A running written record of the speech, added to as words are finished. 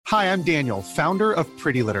Hi, I'm Daniel, founder of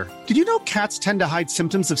Pretty Litter. Did you know cats tend to hide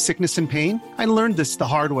symptoms of sickness and pain? I learned this the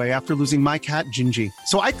hard way after losing my cat, Gingy.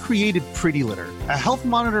 So I created Pretty Litter, a health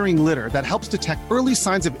monitoring litter that helps detect early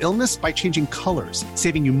signs of illness by changing colors,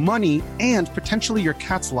 saving you money and potentially your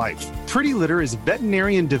cat's life. Pretty Litter is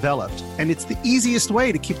veterinarian developed, and it's the easiest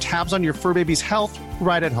way to keep tabs on your fur baby's health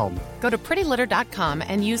right at home. Go to prettylitter.com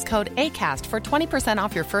and use code ACAST for 20%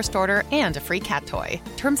 off your first order and a free cat toy.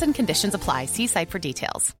 Terms and conditions apply. See site for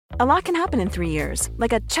details. A lot can happen in 3 years,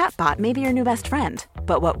 like a chatbot may be your new best friend.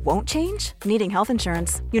 But what won't change? Needing health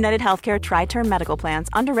insurance. United Healthcare Tri-Term Medical Plans,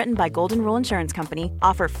 underwritten by Golden Rule Insurance Company,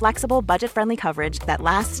 offer flexible, budget-friendly coverage that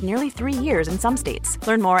lasts nearly 3 years in some states.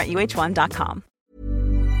 Learn more at uh1.com.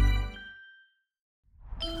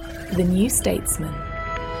 The New Statesman.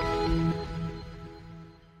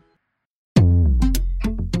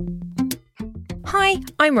 Hi,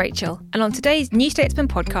 I'm Rachel, and on today's New Statesman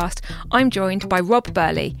podcast, I'm joined by Rob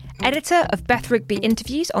Burley, editor of Beth Rigby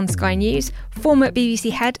Interviews on Sky News, former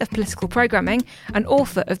BBC head of political programming, and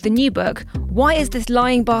author of the new book, Why Is This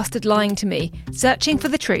Lying Bastard Lying to Me? Searching for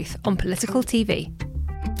the Truth on Political TV.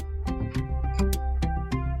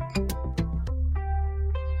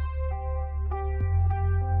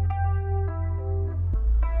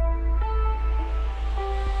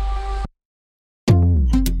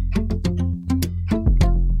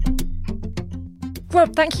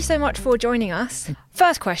 Rob, thank you so much for joining us.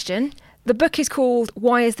 First question. The book is called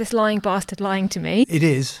Why Is This Lying Bastard Lying to Me? It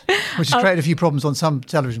is, which has created a few problems on some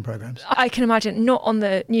television programmes. I can imagine, not on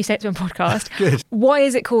the New Statesman podcast. Good. Why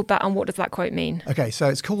is it called that and what does that quote mean? OK, so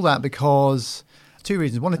it's called that because two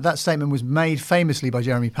reasons. One, that statement was made famously by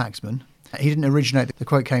Jeremy Paxman. He didn't originate it. The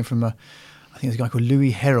quote came from, I think there's a guy called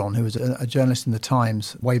Louis Heron, who was a journalist in The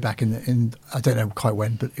Times way back in I don't know quite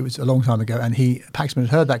when, but it was a long time ago. And Paxman had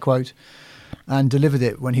heard that quote and delivered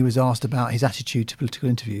it when he was asked about his attitude to political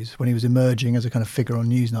interviews when he was emerging as a kind of figure on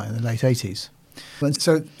Newsnight in the late 80s. And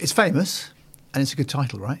so it's famous and it's a good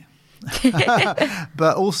title, right?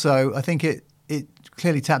 But also I think it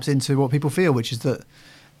clearly taps into what people feel, which is that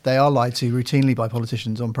they are lied to routinely by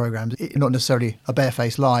politicians on programmes. Not necessarily a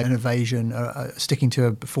barefaced lie, an evasion, sticking to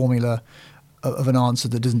a formula of an answer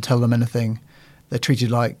that doesn't tell them anything. They're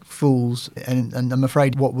treated like fools. And I'm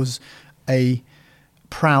afraid what was a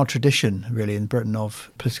proud tradition, really, in Britain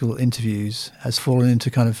of political interviews has fallen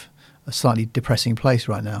into kind of a slightly depressing place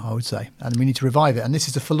right now, I would say. And we need to revive it. And this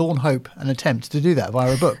is a forlorn hope and attempt to do that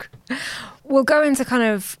via a book. We'll go into kind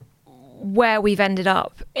of where we've ended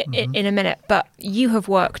up in a minute, but you have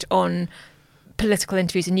worked on political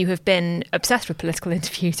interviews and you have been obsessed with political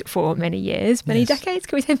interviews for many years, many decades,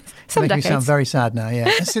 can we say? Some decades. Me sound very sad now, yeah.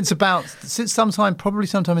 since sometime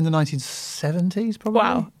in the 1970s, probably.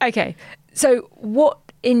 Wow, okay. So what,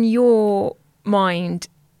 in your mind,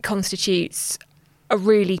 constitutes a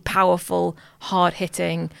really powerful,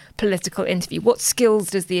 hard-hitting political interview? What skills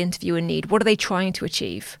does the interviewer need? What are they trying to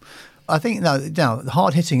achieve? I think now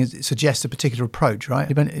hard-hitting suggests a particular approach, right?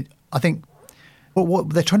 I think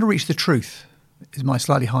what they're trying to reach the truth is my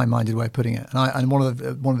slightly high-minded way of putting it. And one of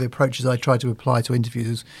the approaches I try to apply to interviews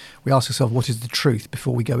is we ask ourselves, what is the truth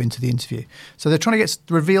before we go into the interview? So they're trying to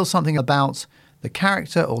reveal something about the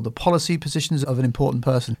character or the policy positions of an important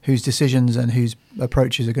person whose decisions and whose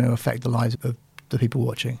approaches are going to affect the lives of the people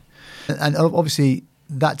watching. And obviously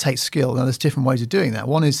that takes skill. Now there's different ways of doing that.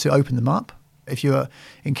 One is to open them up. If you're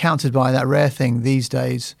encountered by that rare thing these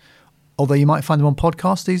days, although you might find them on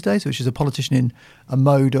podcasts these days, which is a politician in a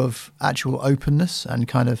mode of actual openness and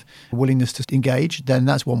kind of willingness to engage, then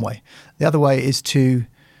that's one way. The other way is to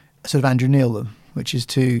sort of Andrew Neil them, which is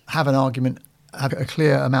to have an argument, have a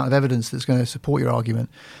clear amount of evidence that's going to support your argument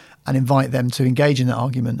and invite them to engage in that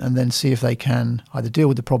argument and then see if they can either deal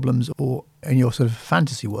with the problems or, in your sort of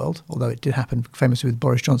fantasy world, although it did happen famously with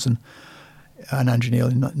Boris Johnson and Andrew Neil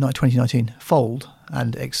in 2019, fold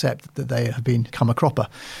and accept that they have become a cropper.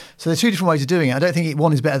 So there's two different ways of doing it. I don't think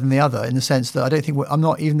one is better than the other in the sense that I don't think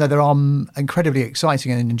even though there are incredibly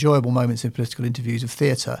exciting and enjoyable moments in political interviews of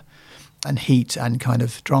theatre and heat and kind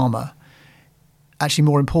of drama, actually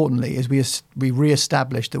more importantly is we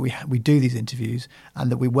re-establish that we do these interviews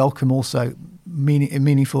and that we welcome also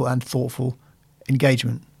meaningful and thoughtful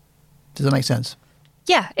engagement. Does that make sense?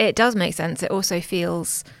 Yeah, it does make sense. It also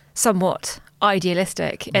feels somewhat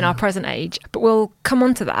idealistic in our present age, but we'll come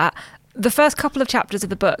on to that. The first couple of chapters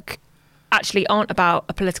of the book actually aren't about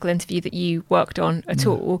a political interview that you worked on at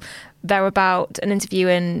all. They're about an interview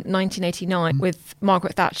in 1989 with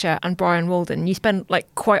Margaret Thatcher and Brian Walden. You spend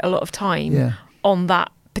quite a lot of time on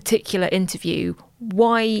that particular interview.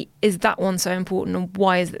 Why is that one so important and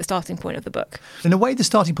why is it the starting point of the book? In a way, the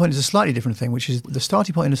starting point is a slightly different thing, which is the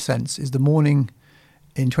starting point in a sense is the morning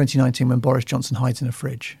in 2019 when Boris Johnson hides in a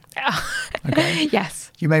fridge. Okay?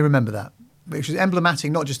 Yes. You may remember that, which was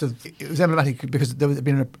emblematic, not just of, it was emblematic because there had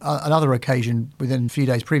been another occasion within a few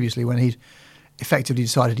days previously when he'd effectively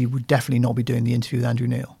decided he would definitely not be doing the interview with Andrew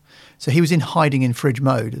Neil. So he was in hiding in fridge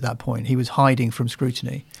mode at that point. He was hiding from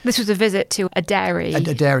scrutiny. This was a visit to a dairy. A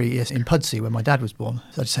dairy, yes, in Pudsey, where my dad was born.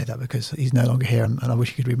 So I just say that because he's no longer here and I wish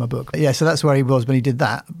he could read my book. But yeah, so that's where he was when he did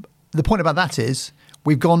that. The point about that is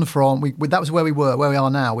we've gone from, that was where we were, where we are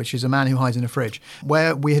now, which is a man who hides in a fridge.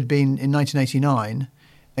 Where we had been in 1989,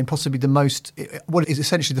 and possibly the most, what is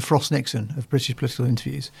essentially the Frost Nixon of British political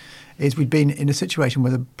interviews, is we'd been in a situation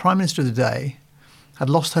where the Prime Minister of the day had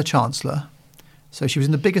lost her Chancellor. So she was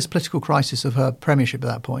in the biggest political crisis of her premiership at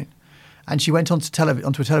that point. And she went onto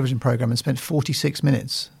a television programme and spent 46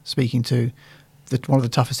 minutes speaking to one of the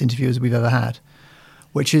toughest interviewers we've ever had,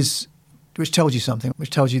 which tells you something, which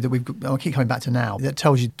tells you that I keep coming back to now, that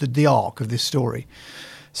tells you the arc of this story.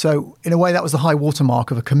 So in a way, that was the high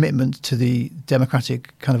watermark of a commitment to the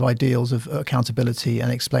democratic kind of ideals of accountability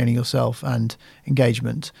and explaining yourself and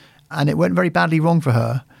engagement. And it went very badly wrong for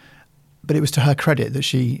her, but it was to her credit that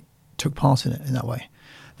she took part in it in that way.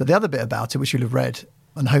 But the other bit about it, which you'll have read,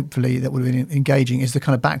 and hopefully that would have been engaging, is the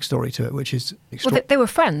kind of backstory to it, which is Well, they were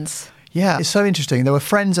friends. Yeah, it's so interesting. They were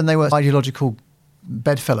friends and they were ideological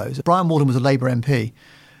bedfellows. Brian Walden was a Labour MP,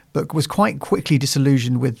 but was quite quickly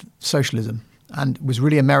disillusioned with socialism and was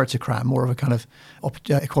really a meritocrat, more of a kind of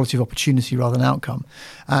equality of opportunity rather than outcome.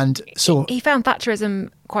 And so he found Thatcherism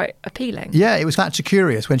quite appealing. Yeah, it was Thatcher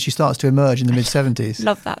curious when she starts to emerge in the mid-70s.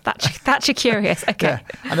 Love that. Thatcher curious. Okay. Yeah.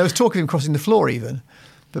 And there was talk of him crossing the floor even.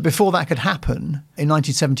 But before that could happen, in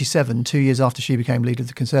 1977, 2 years after she became leader of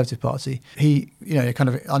the Conservative Party, he, a kind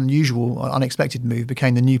of unusual, unexpected move,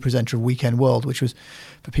 became the new presenter of Weekend World, which was,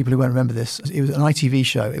 for people who won't remember this, it was an ITV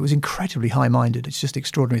show. It was incredibly high-minded. It's just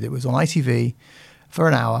extraordinary that it was on ITV for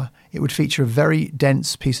an hour. It would feature a very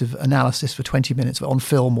dense piece of analysis for 20 minutes on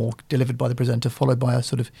film or delivered by the presenter, followed by a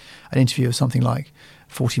sort of an interview of something like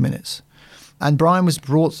 40 minutes. And Brian was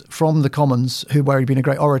brought from the Commons, where he'd been a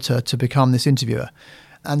great orator, to become this interviewer.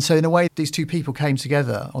 And so in a way, these two people came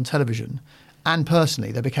together on television and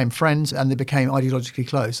personally. They became friends and they became ideologically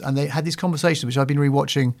close. And they had these conversations, which I've been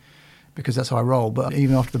rewatching because that's how I roll, but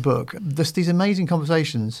even after the book, there's these amazing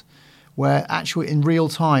conversations where actually in real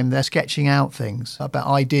time they're sketching out things about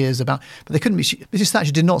ideas but they couldn't be. Mrs.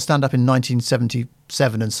 Thatcher did not stand up in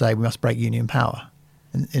 1977 and say we must break union power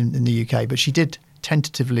in the UK, but she did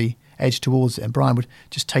tentatively edge towards it. And Brian would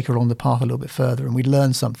just take her along the path a little bit further and we'd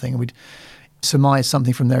learn something and we'd surmise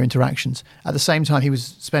something from their interactions. At the same time, he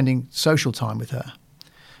was spending social time with her.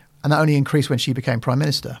 And that only increased when she became Prime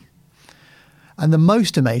Minister. And the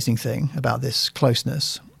most amazing thing about this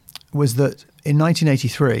closeness was that in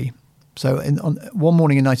 1983, so on one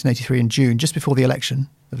morning in 1983 in June, just before the election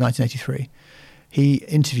of 1983, he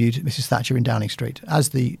interviewed Mrs. Thatcher in Downing Street as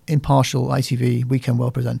the impartial ITV Weekend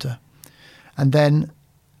World presenter. And then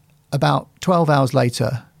about 12 hours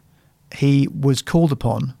later, he was called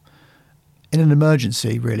upon in an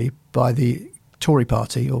emergency, really, by the Tory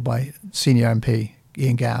party or by senior MP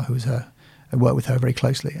Ian Gow, who was and worked with her very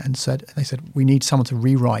closely, and they said, we need someone to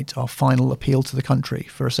rewrite our final appeal to the country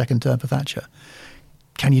for a second term for Thatcher.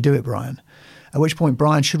 Can you do it, Brian? At which point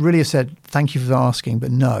Brian should really have said, thank you for asking,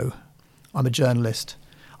 but no, I'm a journalist.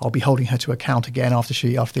 I'll be holding her to account again after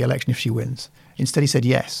the election if she wins. Instead, he said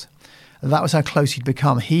yes. And that was how close he'd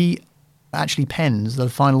become. He actually pens the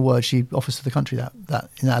final word she offers to the country that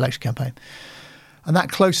in that election campaign. And that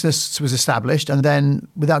closeness was established. And then,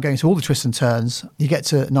 without going into all the twists and turns, you get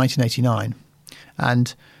to 1989.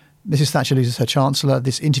 And Mrs. Thatcher loses her Chancellor.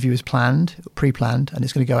 This interview is pre-planned, and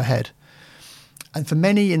it's going to go ahead. And for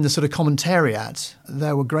many in the sort of commentariat,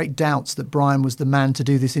 there were great doubts that Brian was the man to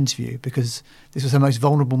do this interview because this was her most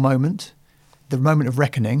vulnerable moment, the moment of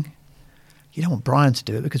reckoning. You don't want Brian to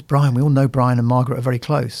do it because we all know Brian and Margaret are very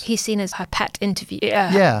close. He's seen as her pet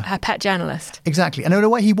her pet journalist. Exactly. And in a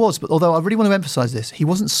way he was, but although I really want to emphasise this, he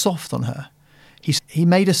wasn't soft on her. He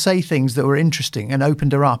made her say things that were interesting and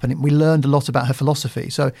opened her up, and we learned a lot about her philosophy.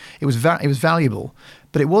 So it was valuable,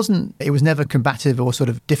 but it was never combative or sort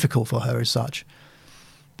of difficult for her as such.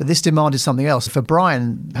 But this demanded something else. For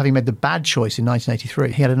Brian, having made the bad choice in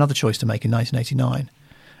 1983, he had another choice to make in 1989.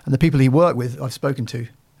 And the people he worked with, I've spoken to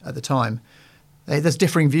at the time, there's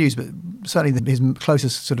differing views, but certainly his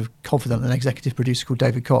closest sort of confidant and executive producer called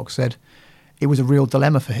David Cox said it was a real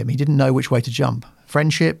dilemma for him. He didn't know which way to jump,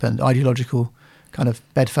 friendship and ideological kind of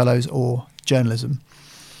bedfellows or journalism.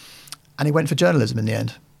 And he went for journalism in the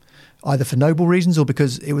end, either for noble reasons or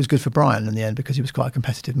because it was good for Brian in the end, because he was quite a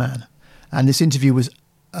competitive man. And this interview was,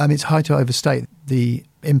 it's hard to overstate the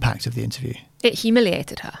impact of the interview. It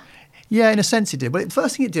humiliated her. Yeah, in a sense it did. But the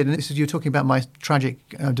first thing it did, and this is, you were talking about my tragic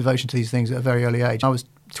devotion to these things at a very early age. I was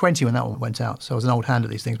 20 when that one went out, so I was an old hand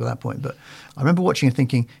at these things by that point. But I remember watching and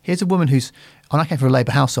thinking, here's a woman who's, and I came from a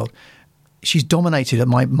Labour household, she's dominated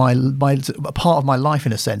my a part of my life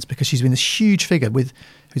in a sense, because she's been this huge figure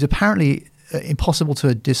who's apparently impossible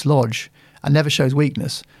to dislodge and never shows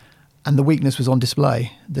weakness. And the weakness was on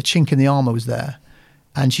display. The chink in the armour was there.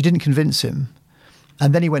 And she didn't convince him.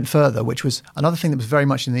 And then he went further, which was another thing that was very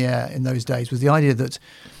much in the air in those days, was the idea that,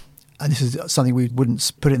 and this is something we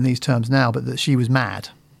wouldn't put it in these terms now, but that she was mad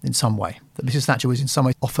in some way, that Mrs. Thatcher was in some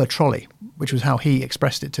way off her trolley, which was how he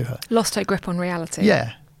expressed it to her. Lost her grip on reality.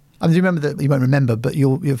 Yeah. I mean, do you remember that? You won't remember, but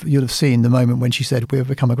you'll have seen the moment when she said, "We've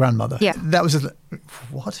become a grandmother." Yeah. That was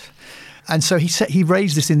what? And so he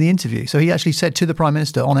raised this in the interview. So he actually said to the Prime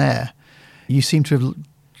Minister on air, "You seem to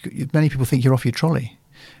have, many people think you're off your trolley."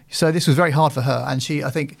 So this was very hard for her. And I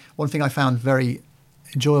think one thing I found very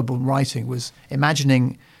enjoyable writing was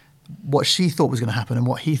imagining what she thought was going to happen and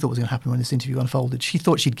what he thought was going to happen when this interview unfolded. She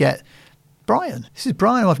thought she'd get Brian. This is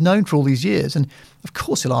Brian who I've known for all these years. And of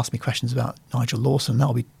course he'll ask me questions about Nigel Lawson.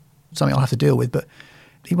 That'll be something I'll have to deal with. But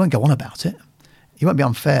he won't go on about it. He won't be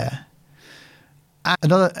unfair. And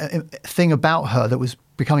another thing about her that was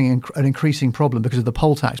becoming an increasing problem because of the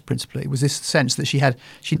poll tax principally was this sense that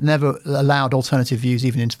she'd never allowed alternative views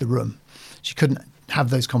even into the room. She couldn't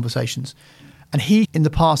have those conversations. And he, in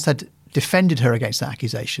the past, had defended her against that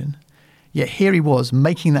accusation. Yet here he was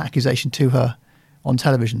making that accusation to her on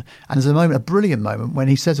television. And there's a brilliant moment when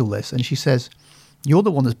he says all this and she says, "You're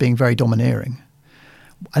the one that's being very domineering."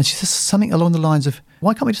 And she says something along the lines of,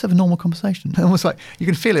 "Why can't we just have a normal conversation?" Almost like you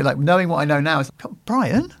can feel it, like knowing what I know now. It's like,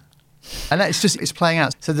 Brian? And it's playing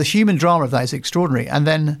out. So the human drama of that is extraordinary. And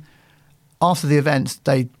then after the event,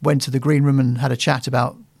 they went to the green room and had a chat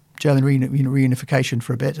about German reunification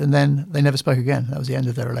for a bit. And then they never spoke again. That was the end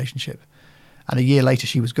of their relationship. And a year later,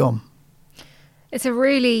 she was gone. It's a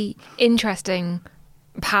really interesting,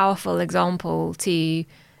 powerful example to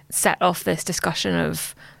set off this discussion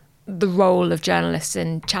of the role of journalists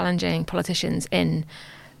in challenging politicians in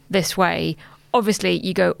this way. Obviously,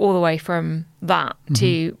 you go all the way from that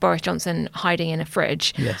to Boris Johnson hiding in a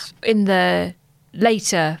fridge. Yes. In the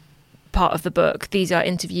later part of the book, these are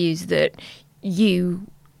interviews that you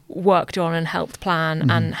worked on and helped plan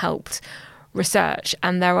and helped research.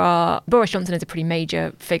 And Boris Johnson is a pretty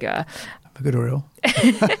major figure. For good or ill.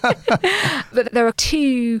 But there are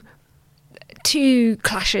two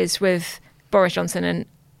clashes with Boris Johnson and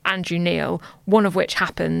Andrew Neil, one of which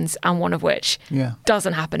happens and one of which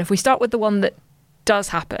doesn't happen. If we start with the one that does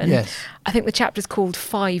happen, yes. I think the chapter's called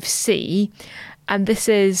 5C, and this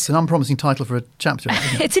is... It's an unpromising title for a chapter,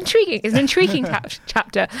 isn't it? It's intriguing. It's an intriguing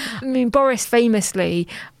chapter. I mean, Boris famously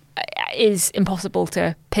is impossible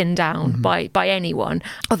to pin down by anyone.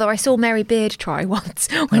 Although I saw Mary Beard try once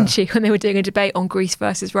when they were doing a debate on Greece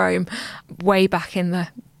versus Rome way back in the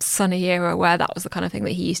sunny era where that was the kind of thing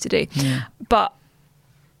that he used to do. Yeah. But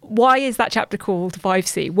why is that chapter called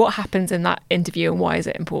 5C? What happens in that interview and why is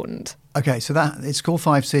it important? Okay, so it's called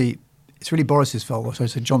 5C. It's really Boris's fault, or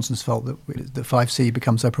so Johnson's fault, that 5C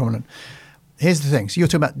becomes so prominent. Here's the thing. So you're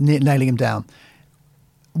talking about nailing him down.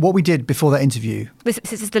 What we did before that interview... This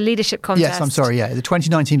is the leadership contest. Yes, I'm sorry, the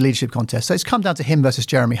 2019 leadership contest. So it's come down to him versus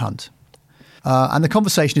Jeremy Hunt. And the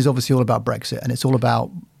conversation is obviously all about Brexit, and it's all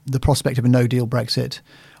about the prospect of a no-deal Brexit,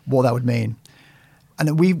 what that would mean. And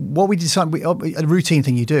a routine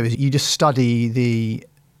thing you do is you just study the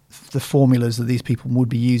formulas that these people would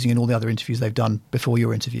be using in all the other interviews they've done before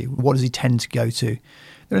your interview. What does he tend to go to?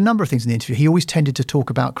 There are a number of things in the interview. He always tended to talk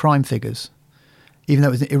about crime figures, even though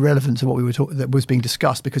it was irrelevant to what that was being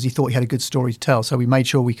discussed, because he thought he had a good story to tell. So we made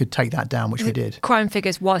sure we could take that down, which we did. Crime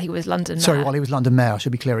figures while he was London mayor. Sorry, while he was London mayor, I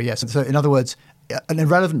should be clearer, yes. So in other words, an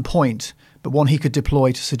irrelevant point, but one he could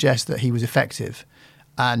deploy to suggest that he was effective.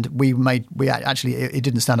 And it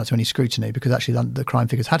didn't stand up to any scrutiny, because actually the crime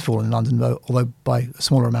figures had fallen in London, although by a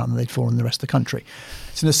smaller amount than they'd fallen in the rest of the country.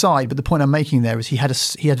 It's an aside, but the point I'm making there is he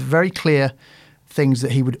had very clear things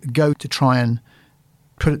that he would go to try and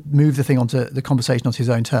move the thing onto the conversation onto his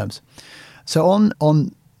own terms. So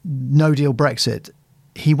on no deal Brexit,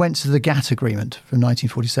 he went to the GATT agreement from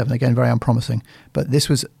 1947. Again, very unpromising, but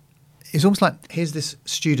it's almost like here's this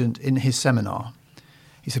student in his seminar.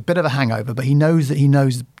 He's a bit of a hangover, but he knows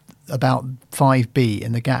about 5B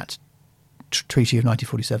in the GATT Treaty of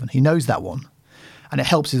 1947. He knows that one, and it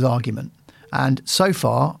helps his argument. And so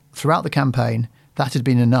far, throughout the campaign, that had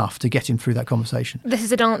been enough to get him through that conversation. This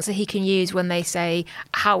is an answer he can use when they say,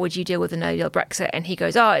 how would you deal with a no-deal Brexit? And he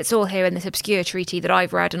goes, it's all here in this obscure treaty that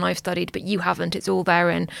I've read and I've studied, but you haven't. It's all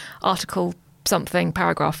there in Article something,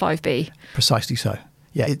 paragraph 5B. Precisely so.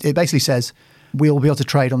 Yeah, it basically says we'll be able to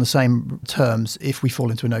trade on the same terms if we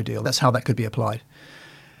fall into a no deal. That's how that could be applied.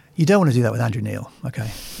 You don't want to do that with Andrew Neil, okay?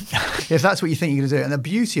 If that's what you think you're going to do. And the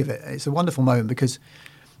beauty of it, it's a wonderful moment because,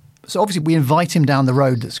 so obviously we invite him down the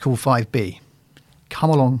road that's called 5B. Come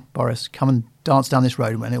along, Boris, come and dance down this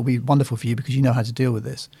road and it'll be wonderful for you because you know how to deal with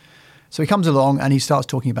this. So he comes along and he starts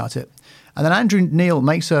talking about it. And then Andrew Neil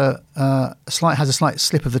makes has a slight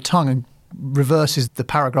slip of the tongue and reverses the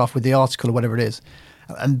paragraph with the article or whatever it is.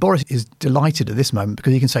 And Boris is delighted at this moment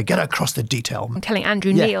because he can say, get across the detail. I'm telling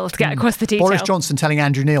Andrew Neil to get across the detail. Boris Johnson telling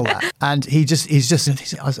Andrew Neil that. And he's just, as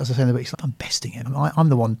I say in the book, he's like, I'm besting him. I'm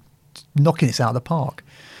the one knocking this out of the park.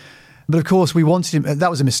 But of course, we wanted him, that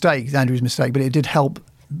was a mistake, Andrew's mistake, but it did help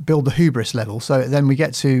build the hubris level. So then we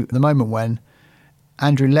get to the moment when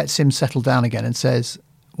Andrew lets him settle down again and says,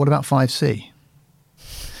 what about 5C?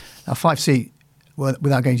 Now, 5C, well,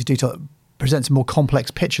 without going into detail, presents a more complex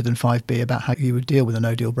picture than 5B about how you would deal with a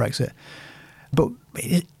no-deal Brexit. But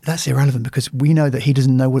that's irrelevant because we know that he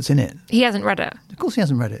doesn't know what's in it. He hasn't read it. Of course he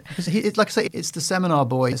hasn't read it. Because like I say, it's the seminar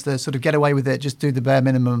boy. It's the sort of get away with it, just do the bare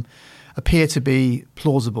minimum, appear to be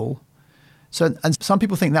plausible. So, and some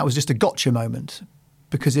people think that was just a gotcha moment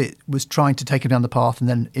because it was trying to take him down the path and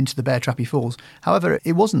then into the bear trap he falls. However,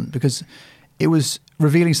 it wasn't because it was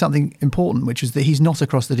revealing something important, which is that he's not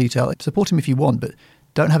across the detail. Support him if you want, but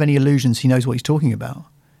don't have any illusions he knows what he's talking about.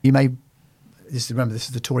 You may, remember this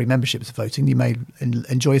is the Tory membership that's voting, you may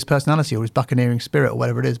enjoy his personality or his buccaneering spirit or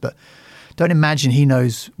whatever it is, but don't imagine he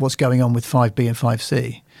knows what's going on with 5B and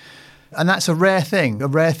 5C. And that's a rare thing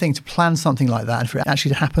to plan something like that and for it actually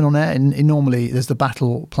to happen on air. And normally there's the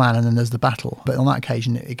battle plan and then there's the battle. But on that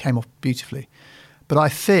occasion, it came off beautifully. But I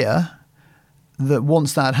fear that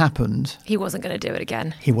once that happened... He wasn't going to do it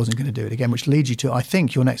again. He wasn't going to do it again, which leads you to, I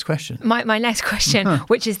think, your next question. My next question,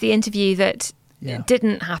 which is the interview that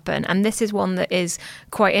didn't happen. And this is one that is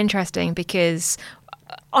quite interesting because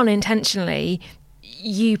unintentionally...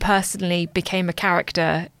 you personally became a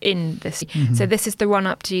character in this. Mm-hmm. So this is the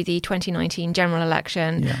run-up to the 2019 general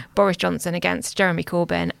election, Boris Johnson against Jeremy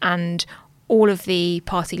Corbyn, and all of the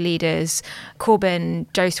party leaders, Corbyn,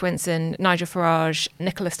 Joe Swinson, Nigel Farage,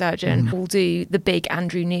 Nicola Sturgeon, will do the big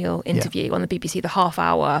Andrew Neil interview on the BBC, the half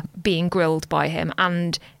hour, being grilled by him.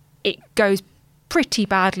 And it goes pretty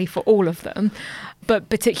badly for all of them, but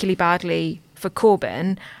particularly badly for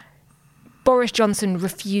Corbyn. Boris Johnson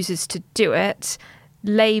refuses to do it.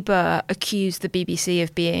 Labour accused the BBC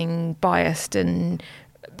of being biased and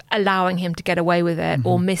allowing him to get away with it,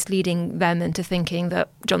 or misleading them into thinking that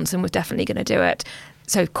Johnson was definitely going to do it.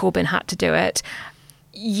 So Corbyn had to do it.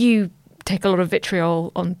 You take a lot of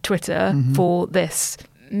vitriol on Twitter for this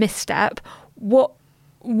misstep. What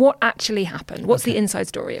actually happened? What's the inside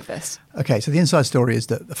story of this? Okay, so the inside story is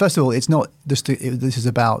that, first of all, it's not just this is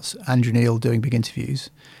about Andrew Neil doing big interviews.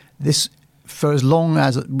 This, for as long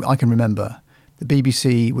as I can remember, the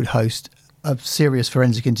BBC would host a serious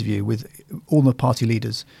forensic interview with all the party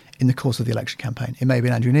leaders in the course of the election campaign. It may have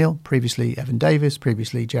been Andrew Neil, previously Evan Davis,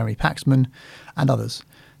 previously Jeremy Paxman, and others.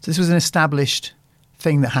 So this was an established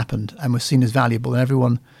thing that happened and was seen as valuable, and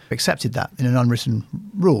everyone accepted that in an unwritten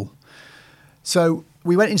rule. So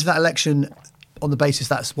we went into that election on the basis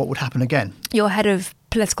that's what would happen again. You're head of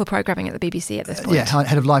political programming at the BBC at this point. Yeah,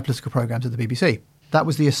 head of live political programmes at the BBC. That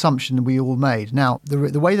was the assumption we all made. Now,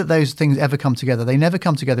 the way that those things ever come together, they never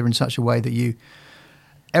come together in such a way that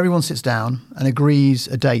everyone sits down and agrees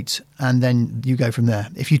a date and then you go from there.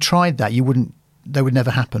 If you tried that, they would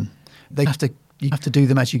never happen. You have to do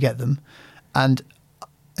them as you get them. And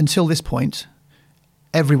until this point,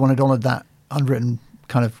 everyone had honoured that unwritten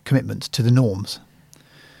kind of commitment to the norms.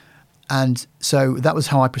 And so that was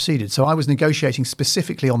how I proceeded. So I was negotiating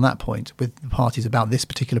specifically on that point with the parties about this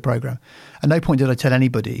particular programme. At no point did I tell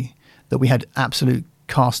anybody that we had absolute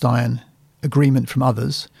cast iron agreement from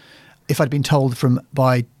others. If I'd been told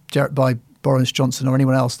by Boris Johnson or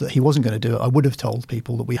anyone else that he wasn't going to do it, I would have told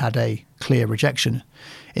people that we had a clear rejection.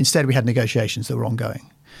 Instead, we had negotiations that were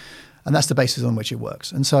ongoing. And that's the basis on which it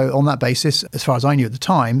works. And so on that basis, as far as I knew at the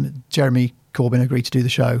time, Jeremy Corbyn agreed to do the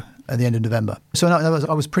show at the end of November. So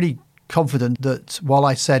I was pretty confident that while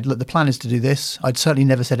I said, look, the plan is to do this, I'd certainly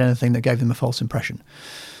never said anything that gave them a false impression.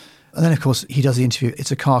 And then, of course, he does the interview.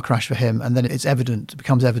 It's a car crash for him. And then it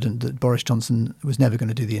becomes evident that Boris Johnson was never going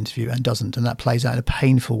to do the interview and doesn't. And that plays out in a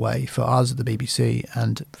painful way for us at the BBC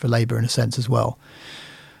and for Labour in a sense as well.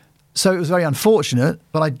 So it was very unfortunate,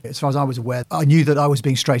 but as far as I was aware, I knew that I was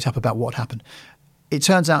being straight up about what happened. It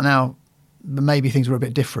turns out now that maybe things were a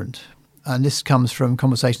bit different. And this comes from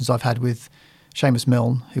conversations I've had with Seamus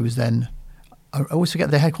Milne, who was then I always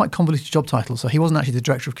forget they had quite convoluted job titles. So he wasn't actually the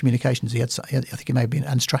director of communications. He had I think it may have been,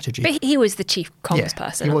 and strategy. But he was the chief comms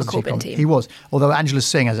person on the Corbyn team. He was. Although Angela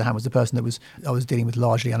Singh, as it happened, was the person that I was dealing with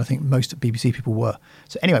largely, and I think most BBC people were.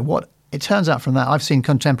 So anyway, what it turns out from that, I've seen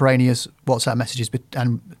contemporaneous WhatsApp messages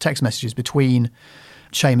and text messages between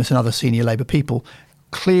Seamus and other senior Labour people,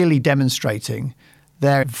 clearly demonstrating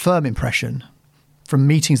their firm impression from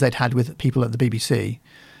meetings they'd had with people at the BBC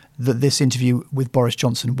that this interview with Boris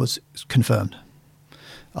Johnson was confirmed.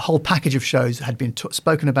 A whole package of shows had been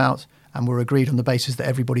spoken about and were agreed on the basis that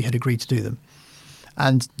everybody had agreed to do them.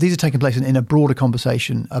 And these are taking place in a broader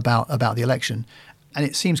conversation about the election. And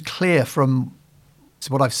it seems clear from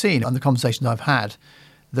what I've seen and the conversations I've had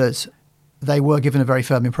that they were given a very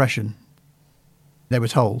firm impression. They were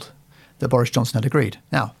told that Boris Johnson had agreed.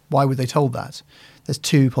 Now, why were they told that? There's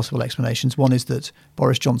two possible explanations. One is that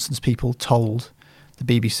Boris Johnson's people told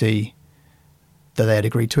the BBC that they had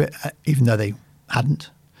agreed to it, even though they hadn't.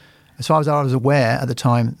 As far as I was aware at the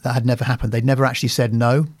time, that had never happened. They'd never actually said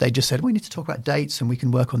no. They just said, we need to talk about dates and we can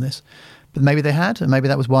work on this. But maybe they had, and maybe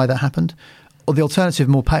that was why that happened. Or the alternative,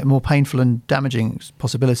 more painful and damaging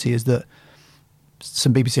possibility is that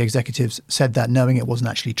some BBC executives said that knowing it wasn't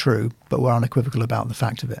actually true, but were unequivocal about the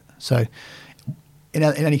fact of it. So in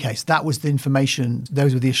any case, that was the information,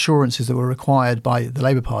 those were the assurances that were required by the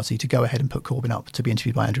Labour Party to go ahead and put Corbyn up to be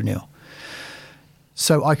interviewed by Andrew Neil.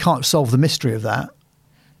 So I can't solve the mystery of that,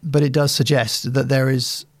 but it does suggest that there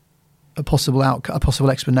is a possible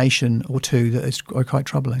explanation or two that is quite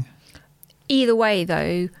troubling. Either way,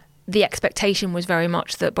 though, the expectation was very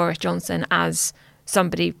much that Boris Johnson, as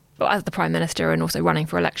somebody, as the Prime Minister and also running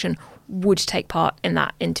for election, would take part in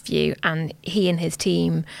that interview, and he and his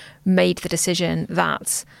team made the decision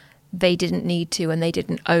that they didn't need to and they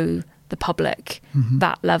didn't owe the public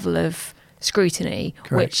that level of scrutiny.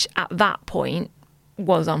 Correct. Which at that point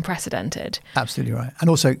was unprecedented. Absolutely right. And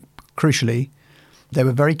also, crucially, they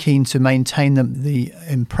were very keen to maintain the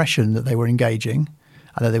impression that they were engaging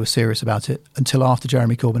and that they were serious about it until after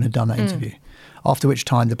Jeremy Corbyn had done that interview. After which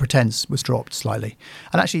time the pretense was dropped slightly.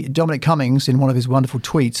 And actually, Dominic Cummings, in one of his wonderful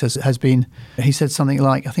tweets, he said something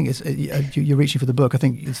like, I think you're reaching for the book, I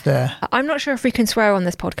think it's there. I'm not sure if we can swear on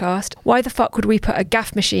this podcast. Why the fuck would we put a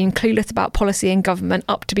gaff machine clueless about policy and government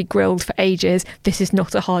up to be grilled for ages? This is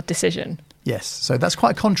not a hard decision. Yes, so that's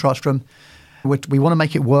quite a contrast from we want to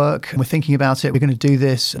make it work, we're thinking about it, we're going to do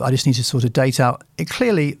this, I just need to sort of date out. It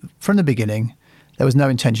clearly, from the beginning, there was no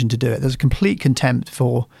intention to do it. There's a complete contempt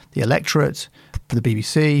for the electorate, for the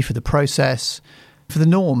BBC, for the process, for the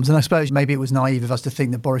norms. And I suppose maybe it was naive of us to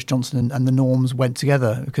think that Boris Johnson and the norms went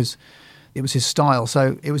together because it was his style.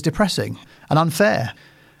 So it was depressing and unfair.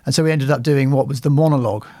 And so we ended up doing what was the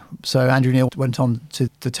monologue. So Andrew Neil went on to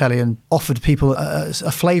the telly and offered people a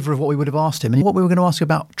flavour of what we would have asked him and what we were going to ask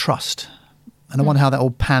about trust. And I wonder how that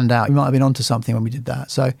all panned out. We might have been onto something when we did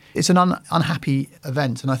that. So it's an unhappy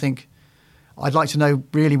event. And I think I'd like to know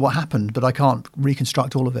really what happened, but I can't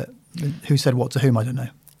reconstruct all of it. Who said what to whom, I don't know.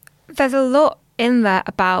 There's a lot in there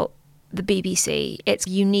about the BBC, its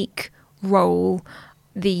unique role,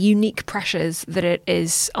 the unique pressures that it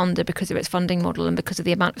is under because of its funding model and because of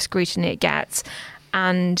the amount of scrutiny it gets.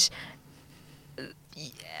 And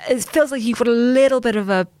it feels like you've got a little bit of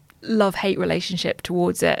a love-hate relationship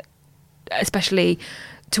towards it, especially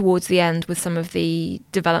towards the end with some of the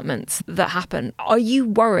developments that happen. Are you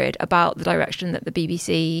worried about the direction that the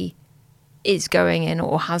BBC is going in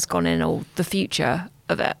or has gone in, or the future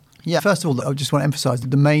of it? Yeah, first of all, I just want to emphasise that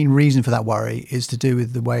the main reason for that worry is to do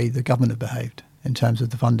with the way the government have behaved in terms of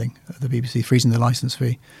the funding of the BBC, freezing the licence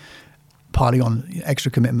fee, piling on extra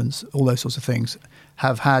commitments, all those sorts of things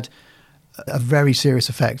have had a very serious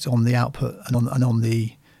effect on the output and on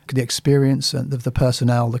the experience and the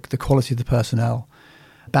personnel, the quality of the personnel.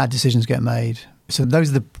 Bad decisions get made. So those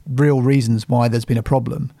are the real reasons why there's been a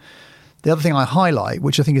problem. The other thing I highlight,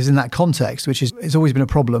 which I think is in that context, which has always been a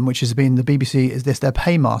problem, which has been the BBC, is this: they're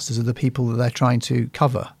paymasters of the people that they're trying to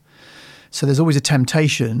cover. So there's always a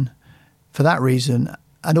temptation for that reason,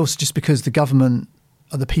 and also just because the government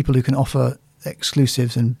are the people who can offer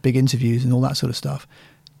exclusives and big interviews and all that sort of stuff,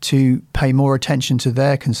 to pay more attention to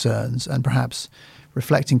their concerns and perhaps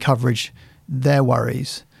reflecting coverage their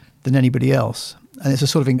worries than anybody else. And it's a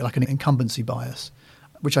sort of like an incumbency bias,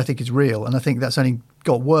 which I think is real. And I think that's only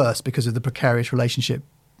got worse because of the precarious relationship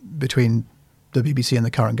between the BBC and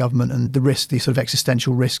the current government and the sort of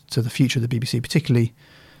existential risk to the future of the BBC, particularly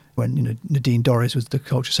when Nadine Dorries was the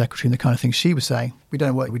culture secretary and the kind of things she was saying. We don't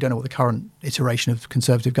know what the current iteration of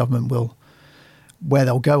Conservative government where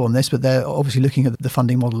they'll go on this, but they're obviously looking at the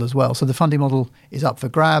funding model as well. So the funding model is up for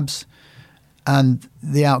grabs. And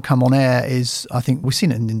the outcome on air is, I think, we've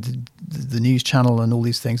seen it in the news channel and all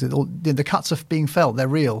these things. The cuts are being felt, they're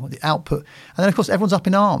real, the output. And then, of course, everyone's up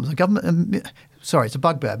in arms. The government, sorry, it's a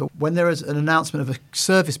bugbear, but when there is an announcement of a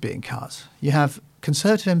service being cut, you have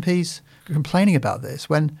Conservative MPs complaining about this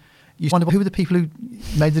when you wonder who were the people who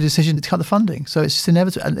made the decision to cut the funding. So it's just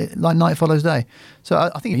inevitable, like night follows day. So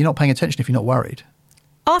I think you're not paying attention if you're not worried.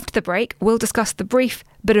 After the break, we'll discuss the brief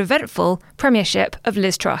but eventful premiership of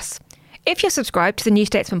Liz Truss. If you're subscribed to the New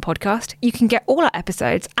Statesman podcast, you can get all our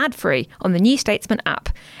episodes ad-free on the New Statesman app.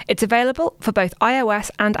 It's available for both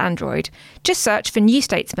iOS and Android. Just search for New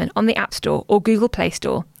Statesman on the App Store or Google Play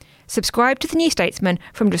Store. Subscribe to the New Statesman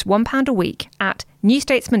from just £1 a week at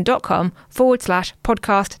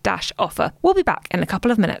newstatesman.com/podcast-offer. We'll be back in a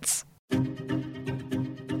couple of minutes.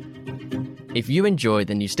 If you enjoy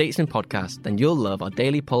the New Statesman podcast, then you'll love our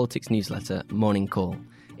daily politics newsletter, Morning Call.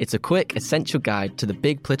 It's a quick, essential guide to the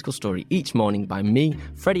big political story each morning by me,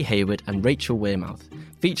 Freddie Hayward and Rachel Wearmouth,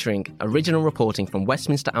 featuring original reporting from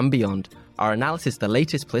Westminster and beyond, our analysis of the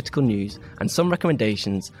latest political news, and some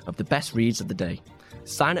recommendations of the best reads of the day.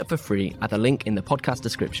 Sign up for free at the link in the podcast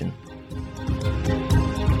description.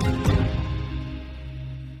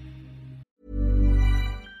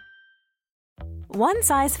 One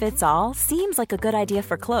size fits all seems like a good idea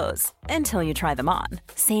for clothes until you try them on.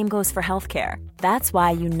 Same goes for healthcare. That's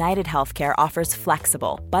why United Healthcare offers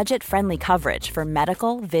flexible, budget-friendly coverage for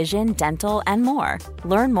medical, vision, dental, and more.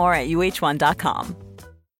 Learn more at uh1.com.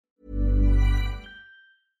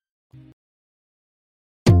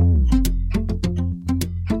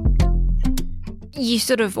 You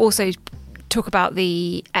sort of also talk about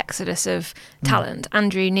the exodus of talent.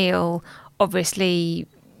 Andrew Neil, obviously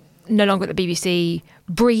no longer at the BBC,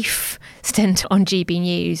 brief stint on GB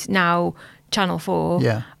News, now Channel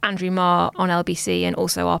 4, Andrew Marr on LBC, and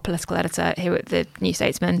also our political editor here at the New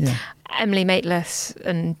Statesman, Emily Maitlis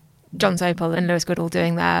and John Sopel and Lewis Goodall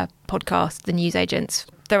doing their podcast, The News Agents.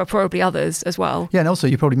 There are probably others as well. Yeah, and also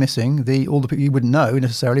you're probably missing all the people you wouldn't know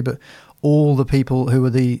necessarily, but all the people who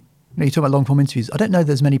are you talk about long-form interviews. I don't know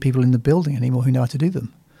there's many people in the building anymore who know how to do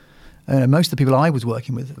them. Most of the people I was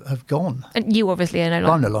working with have gone. And you obviously are no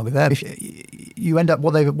longer. I'm no longer there. If you end up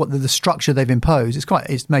the structure they've imposed,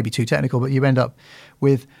 it's maybe too technical, but you end up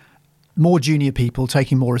with more junior people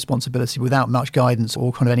taking more responsibility without much guidance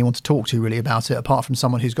or kind of anyone to talk to really about it, apart from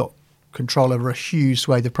someone who's got control over a huge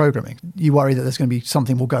swathe of programming. You worry that there's going to be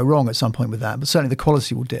something will go wrong at some point with that, but certainly the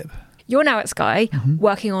quality will dip. You're now at Sky,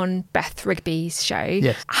 working on Beth Rigby's show.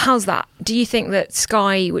 Yes. How's that? Do you think that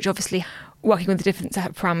Sky, which obviously working with a different set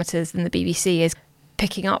of parameters than the BBC, is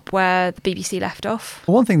picking up where the BBC left off?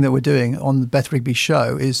 One thing that we're doing on the Beth Rigby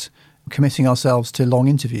show is committing ourselves to long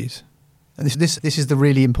interviews. And this is the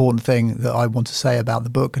really important thing that I want to say about the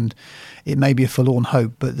book, and it may be a forlorn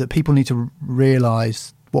hope, but that people need to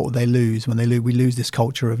realise what they lose when we lose this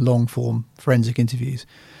culture of long-form forensic interviews.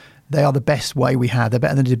 They are the best way we have. They're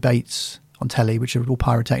better than debates on telly, which are all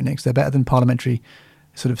pyrotechnics. They're better than parliamentary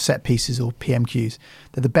sort of set pieces or PMQs.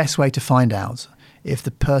 They're the best way to find out if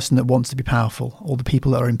the person that wants to be powerful or the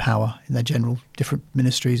people that are in power in their general different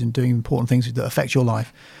ministries and doing important things that affect your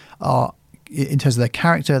life are, in terms of their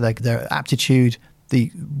character, their aptitude, the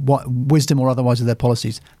wisdom or otherwise of their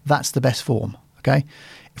policies. That's the best form, okay?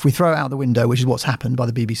 If we throw it out the window, which is what's happened by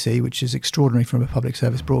the BBC, which is extraordinary from a public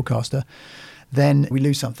service broadcaster, then we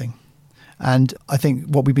lose something. And I think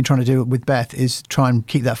what we've been trying to do with Beth is try and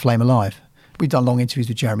keep that flame alive. We've done long interviews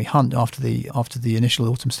with Jeremy Hunt after the initial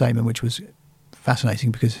autumn statement, which was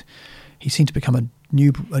fascinating because he seemed to become a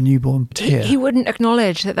newborn tear. He wouldn't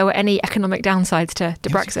acknowledge that there were any economic downsides to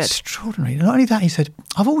Brexit. Extraordinary. Not only that, he said,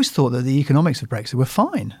 I've always thought that the economics of Brexit were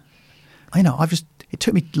fine. It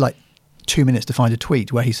took me like 2 minutes to find a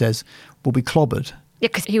tweet where he says, we'll be clobbered. Yeah,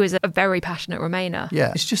 because he was a very passionate Remainer.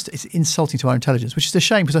 Yeah, it's insulting to our intelligence, which is a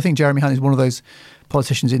shame because I think Jeremy Hunt is one of those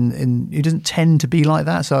politicians who doesn't tend to be like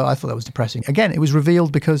that. So I thought that was depressing. Again, it was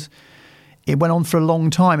revealed because it went on for a long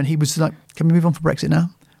time and he was like, can we move on for Brexit now?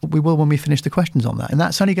 We will when we finish the questions on that. And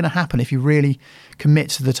that's only going to happen if you really commit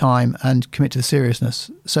to the time and commit to the seriousness.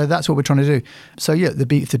 So that's what we're trying to do. So yeah,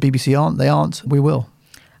 if the BBC aren't, we will.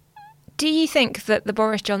 Do you think that the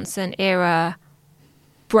Boris Johnson era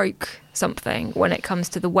broke something when it comes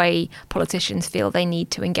to the way politicians feel they need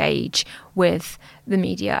to engage with the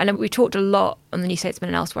media? And we talked a lot on the New Statesman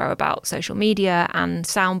and elsewhere about social media and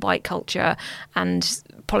soundbite culture and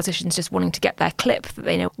politicians just wanting to get their clip that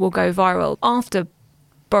they know will go viral. After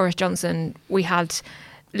Boris Johnson, we had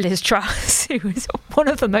Liz Truss, who was one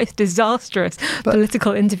of the most disastrous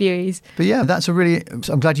political interviewees. But yeah,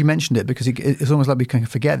 I'm glad you mentioned it because it's almost like we can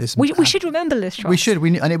forget this. We should remember Liz Truss. We should,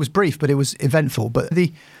 and it was brief, but it was eventful. But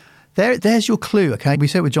There's your clue, okay? We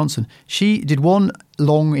say it with Johnson. She did one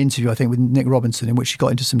long interview, I think, with Nick Robinson in which she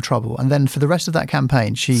got into some trouble. And then for the rest of that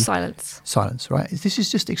campaign, Silence, right? This is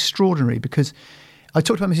just extraordinary because I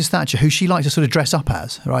talked about Mrs. Thatcher, who she liked to sort of dress up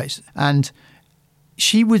as, right? And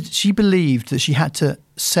she believed that she had to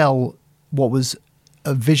sell what was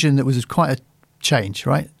a vision that was quite a change,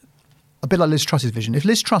 right? A bit like Liz Truss's vision. If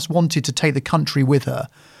Liz Truss wanted to take the country with her,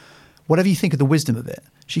 whatever you think of the wisdom of it,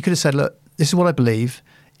 she could have said, look, this is what I believe.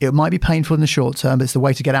 It might be painful in the short term, but it's the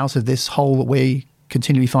way to get out of this hole that we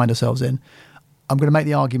continually find ourselves in. I'm going to make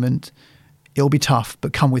the argument, it'll be tough,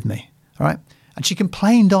 but come with me, all right? And she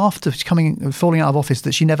complained after falling out of office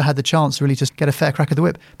that she never had the chance really to get a fair crack of the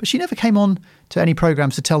whip. But she never came on to any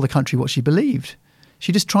programmes to tell the country what she believed.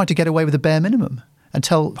 She just tried to get away with the bare minimum and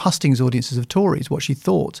tell hustings audiences of Tories what she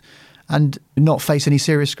thought and not face any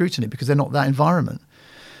serious scrutiny because they're not that environment.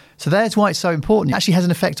 So that's why it's so important. It actually has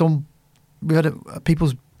an effect on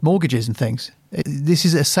people's mortgages and things. This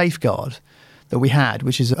is a safeguard that we had,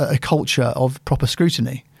 which is a culture of proper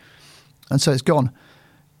scrutiny. And so it's gone.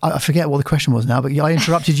 I forget what the question was now, but I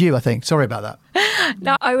interrupted you, I think. Sorry about that.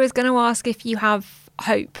 No, I was going to ask if you have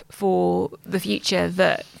hope for the future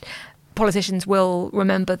that politicians will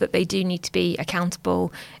remember that they do need to be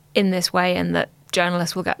accountable in this way and that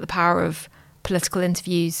journalists will get the power of political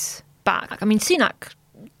interviews back. I mean, Sunak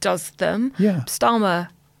does them. Yeah. Starmer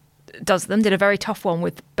does them, did a very tough one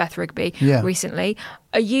with Beth Rigby recently.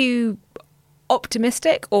 Are you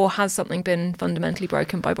optimistic or has something been fundamentally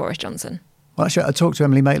broken by Boris Johnson? Well, actually, I talked to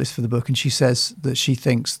Emily Maitlis for the book and she says that she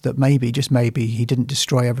thinks that maybe, just maybe, he didn't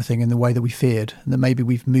destroy everything in the way that we feared and that maybe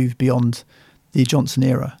we've moved beyond the Johnson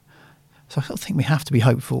era. So I think we have to be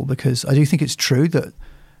hopeful because I do think it's true that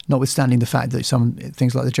notwithstanding the fact that some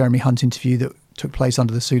things like the Jeremy Hunt interview that took place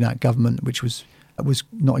under the Sunak government, which was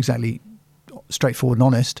not exactly straightforward and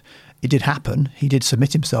honest, it did happen. He did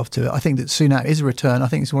submit himself to it. I think that Sunak is a return. I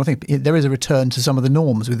think it's one thing. There is a return to some of the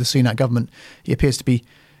norms with the Sunak government. He appears to be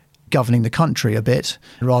governing the country a bit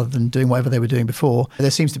rather than doing whatever they were doing before. There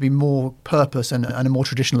seems to be more purpose and a more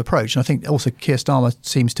traditional approach. And I think also Keir Starmer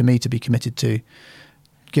seems to me to be committed to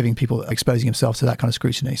exposing himself to that kind of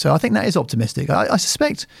scrutiny. So I think that is optimistic. I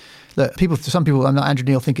suspect that some people, and Andrew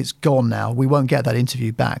Neil, think it's gone now. We won't get that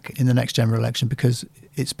interview back in the next general election because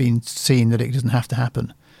it's been seen that it doesn't have to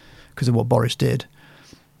happen because of what Boris did.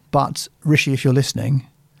 But Rishi, if you're listening,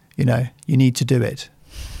 you need to do it.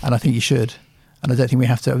 And I think you should. And I don't think we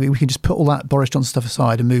have to. We can just put all that Boris Johnson stuff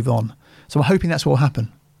aside and move on. So I'm hoping that's what will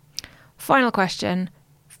happen. Final question.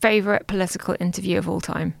 Favourite political interview of all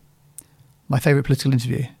time? My favourite political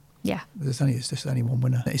interview? Yeah. There's only one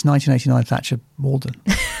winner. It's 1989 Thatcher Morden.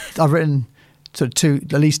 I've written sort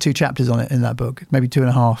of at least 2 chapters on it in that book, maybe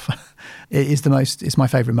 2.5. It's my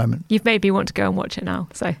favourite moment. You've made me want to go and watch it now.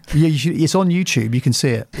 So yeah, it's on YouTube. You can see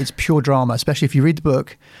it. It's pure drama, especially if you read the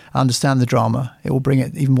book, understand the drama. It will bring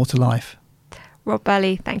it even more to life. Rob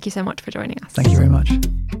Burley, thank you so much for joining us. Thank you very much.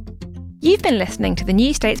 You've been listening to the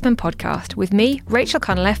New Statesman podcast with me, Rachel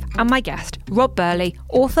Cunliffe, and my guest, Rob Burley,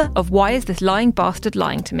 author of Why Is This Lying Bastard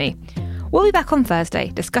Lying to Me? We'll be back on Thursday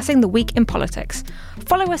discussing the week in politics.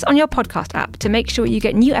 Follow us on your podcast app to make sure you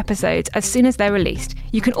get new episodes as soon as they're released.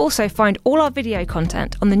 You can also find all our video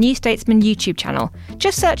content on the New Statesman YouTube channel.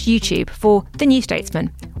 Just search YouTube for The New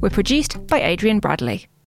Statesman. We're produced by Adrian Bradley.